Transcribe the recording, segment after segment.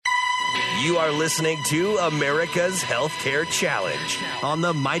You are listening to America's Healthcare Challenge on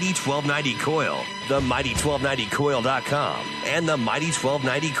the Mighty 1290 Coil, the Mighty1290Coil.com, and the Mighty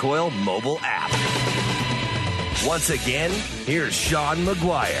 1290 Coil mobile app. Once again, here's Sean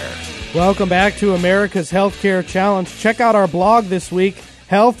McGuire. Welcome back to America's Healthcare Challenge. Check out our blog this week,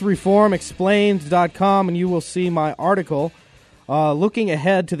 healthreformexplained.com, and you will see my article looking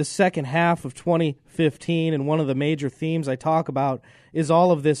ahead to the second half of 2015. And one of the major themes I talk about is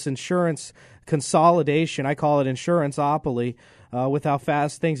all of this insurance consolidation. I call it insurance-opoly. With how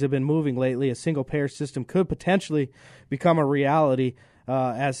fast things have been moving lately, a single-payer system could potentially become a reality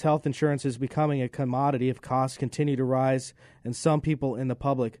as health insurance is becoming a commodity if costs continue to rise, and some people in the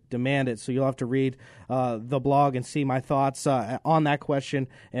public demand it. So you'll have to read the blog and see my thoughts on that question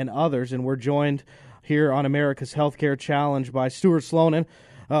and others. And we're joined here on America's Healthcare Challenge by Stuart Slonin,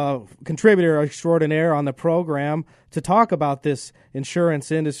 contributor extraordinaire on the program, to talk about this insurance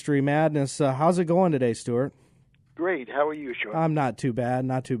industry madness. How's it going today, Stuart? Great. How are you, Sean? I'm not too bad,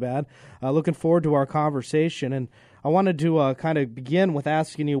 looking forward to our conversation. And I wanted to kind of begin with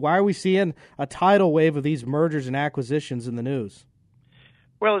asking you, why are we seeing a tidal wave of these mergers and acquisitions in the news?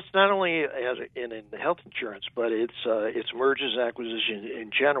 Well, it's not only in health insurance, but it's mergers and acquisitions in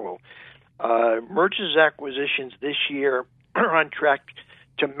general. Mergers and acquisitions this year are on track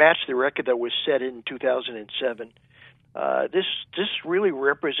to match the record that was set in 2007. This really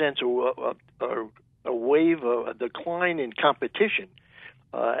represents a wave, a decline in competition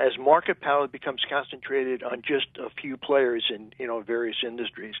as market power becomes concentrated on just a few players in various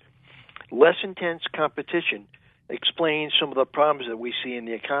industries. Less intense competition explains some of the problems that we see in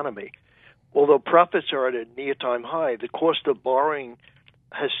the economy. Although profits are at a near-time high, the cost of borrowing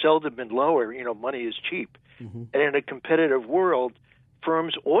has seldom been lower. Money is cheap. Mm-hmm. And in a competitive world,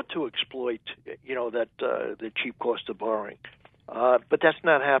 firms ought to exploit, the cheap cost of borrowing. But that's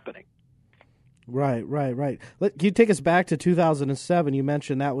not happening. Right. Can you take us back to 2007? You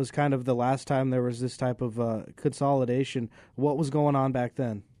mentioned that was kind of the last time there was this type of consolidation. What was going on back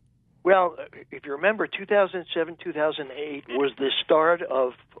then? Well, if you remember, 2007, 2008 was the start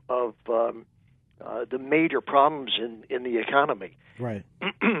of the major problems in the economy. Right.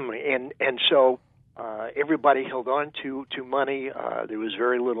 and so everybody held on to money. There was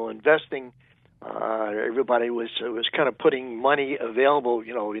very little investing. Everybody was kind of putting money available,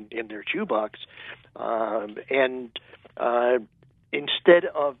 in their shoebox, and instead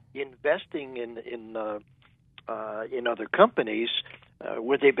of investing in other companies,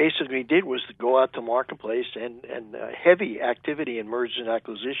 what they basically did was to go out to marketplace and heavy activity in mergers and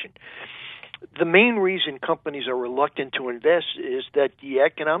acquisition. The main reason companies are reluctant to invest is that the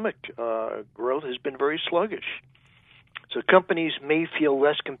economic growth has been very sluggish. So companies may feel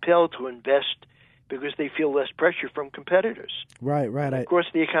less compelled to invest because they feel less pressure from competitors. Right. Of course,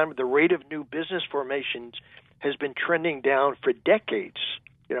 the rate of new business formations has been trending down for decades.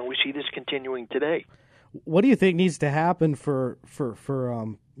 We see this continuing today. What do you think needs to happen for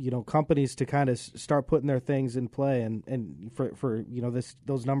companies to kind of start putting their things in play and for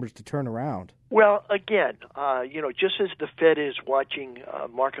those numbers to turn around? Well, again, just as the Fed is watching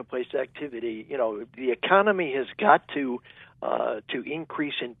marketplace activity, the economy has got to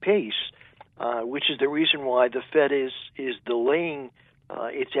increase in pace, which is the reason why the Fed is delaying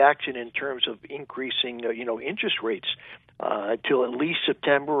its action in terms of increasing interest rates till at least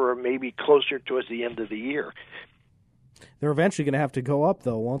September or maybe closer towards the end of the year. They're eventually going to have to go up,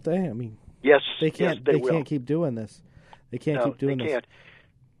 though, won't they? I mean, yes, they can't. Yes, they can't keep doing this. They can't.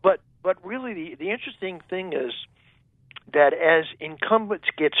 But really, the interesting thing is that as incumbents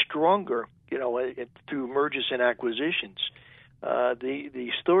get stronger, through mergers and acquisitions, the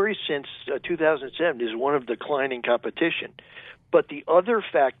story since 2007 is one of declining competition. But the other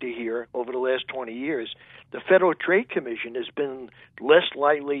factor here, over the last 20 years, the Federal Trade Commission has been less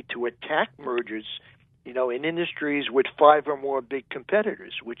likely to attack mergers, in industries with 5 or more big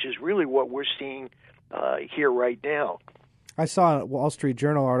competitors, which is really what we're seeing here right now. I saw a Wall Street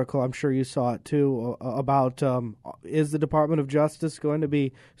Journal article, I'm sure you saw it too, about is the Department of Justice going to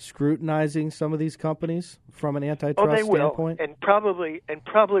be scrutinizing some of these companies from an antitrust standpoint? And probably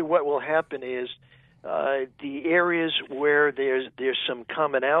what will happen is the areas where there's some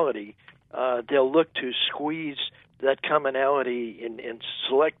commonality, they'll look to squeeze that commonality in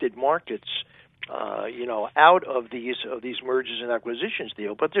selected markets, out of these mergers and acquisitions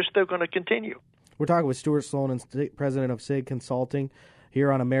deal, but they're still going to continue. We're talking with Stuart Slonin, president of SIG Consulting,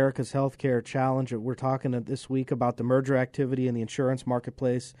 here on America's Healthcare Challenge. We're talking this week about the merger activity in the insurance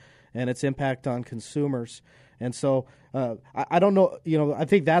marketplace and its impact on consumers. And so I don't know, I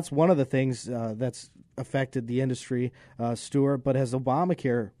think that's one of the things that's affected the industry, Stuart, but has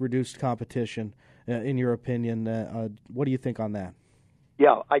Obamacare reduced competition, in your opinion? What do you think on that?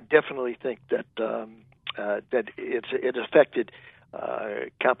 Yeah, I definitely think that that it affected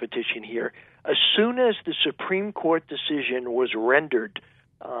competition here. As soon as the Supreme Court decision was rendered,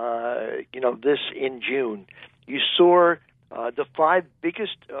 this in June, you saw the 5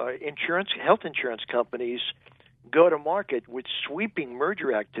 biggest health insurance companies go to market with sweeping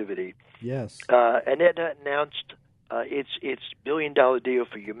merger activity. Yes. And it announced its billion-dollar deal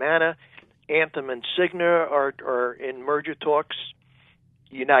for Humana. Anthem and Cigna are in merger talks.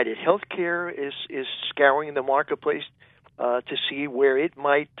 United Healthcare is scouring the marketplace to see where it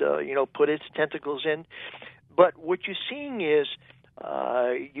might, put its tentacles in. But what you're seeing is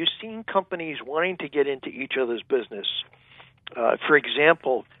you're seeing companies wanting to get into each other's business. For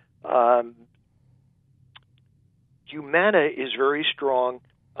example, Humana is very strong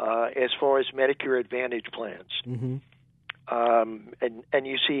as far as Medicare Advantage plans. Mm-hmm. And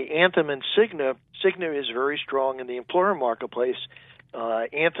you see Anthem and Cigna. Cigna is very strong in the employer marketplace.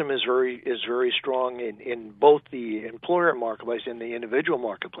 Anthem is very strong in both the employer marketplace and the individual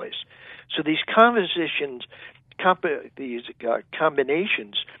marketplace. So these combinations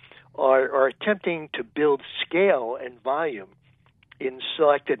are attempting to build scale and volume in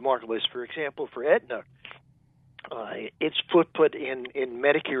selected marketplaces. For example, for Aetna, its footprint in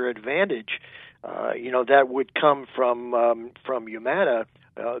Medicare Advantage, that would come from Humana,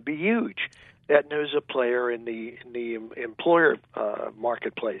 be huge. Aetna is a player in the employer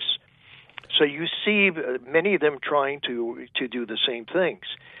marketplace. So you see many of them trying to do the same things.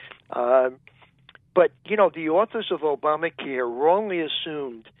 But, the authors of Obamacare wrongly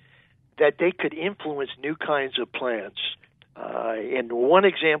assumed that they could influence new kinds of plans. And one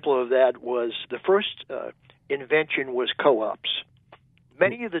example of that was the first invention was co-ops.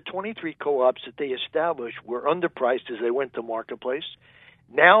 Many of the 23 co-ops that they established were underpriced as they went to marketplace.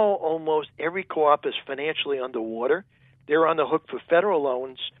 Now almost every co-op is financially underwater. They're on the hook for federal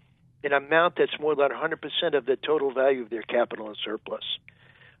loans, an amount that's more than 100% of the total value of their capital and surplus.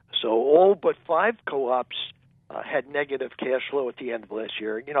 So all but 5 co-ops had negative cash flow at the end of last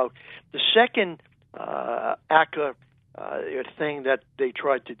year. The second ACA thing that they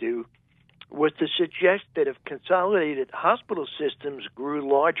tried to do was to suggest that if consolidated hospital systems grew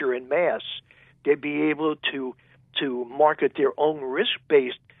larger in mass, they'd be able to market their own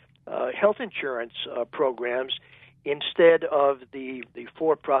risk-based health insurance programs instead of the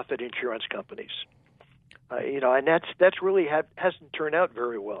for-profit insurance companies. And that's really hasn't turned out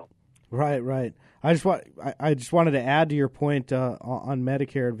very well. Right. I just wanted to add to your point on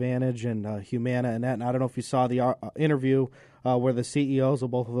Medicare Advantage and Humana and that. And I don't know if you saw the interview where the CEOs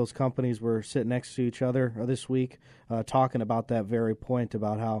of both of those companies were sitting next to each other this week, talking about that very point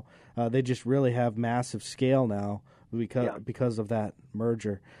about how they just really have massive scale now because of that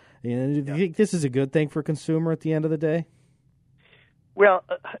merger. And do you think this is a good thing for consumer at the end of the day? Well,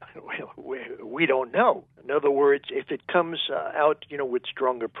 we don't know. In other words, if it comes out, with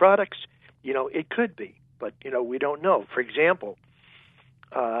stronger products, it could be. But, we don't know. For example,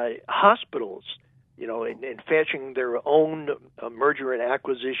 hospitals, in fashioning their own merger and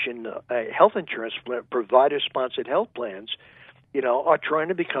acquisition health insurance provider-sponsored health plans, are trying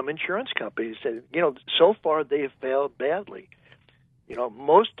to become insurance companies. And, so far they have failed badly.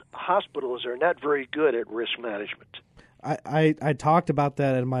 Most hospitals are not very good at risk management. I talked about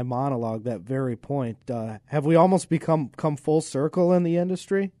that in my monologue, that very point. Have we almost come full circle in the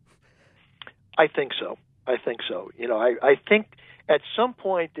industry? I think so. I think at some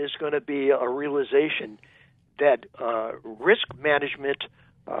point there's going to be a realization that risk management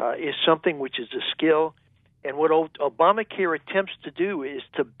is something which is a skill, and what Obamacare attempts to do is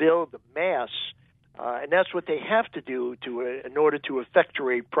to build mass, and that's what they have to do in order to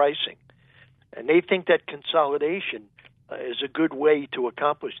effectuate pricing. And they think that consolidation is a good way to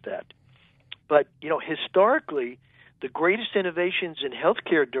accomplish that. But, historically, the greatest innovations in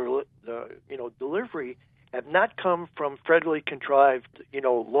healthcare delivery have not come from federally contrived,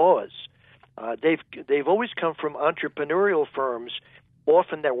 laws. They've always come from entrepreneurial firms,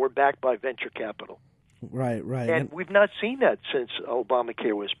 often that were backed by venture capital. Right. And we've not seen that since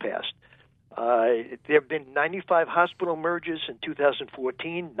Obamacare was passed. There have been 95 hospital mergers in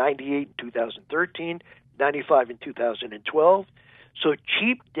 2014, 98 in 2013, 95 in 2012. So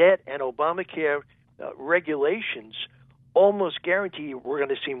cheap debt and Obamacare regulations almost guarantee we're going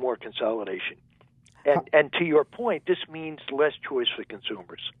to see more consolidation. And to your point, this means less choice for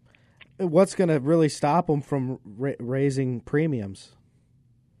consumers. What's going to really stop them from raising premiums?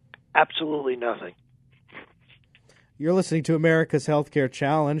 Absolutely nothing. You're listening to America's Healthcare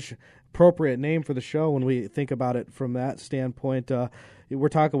Challenge. appropriate name for the show when we think about it from that standpoint. We're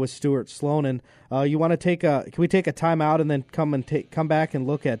talking with Stuart Sloan. You want to can we take a time out and then come back and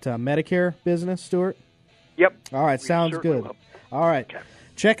look at Medicare business, Stuart? Yep. All right, sounds good. Will. All right. Okay.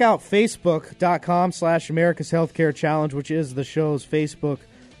 Check out Facebook.com/America's Healthcare Challenge, which is the show's Facebook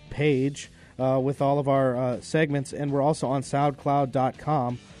page with all of our segments. And we're also on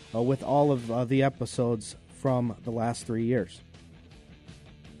SoundCloud.com with all of the episodes from the last 3 years.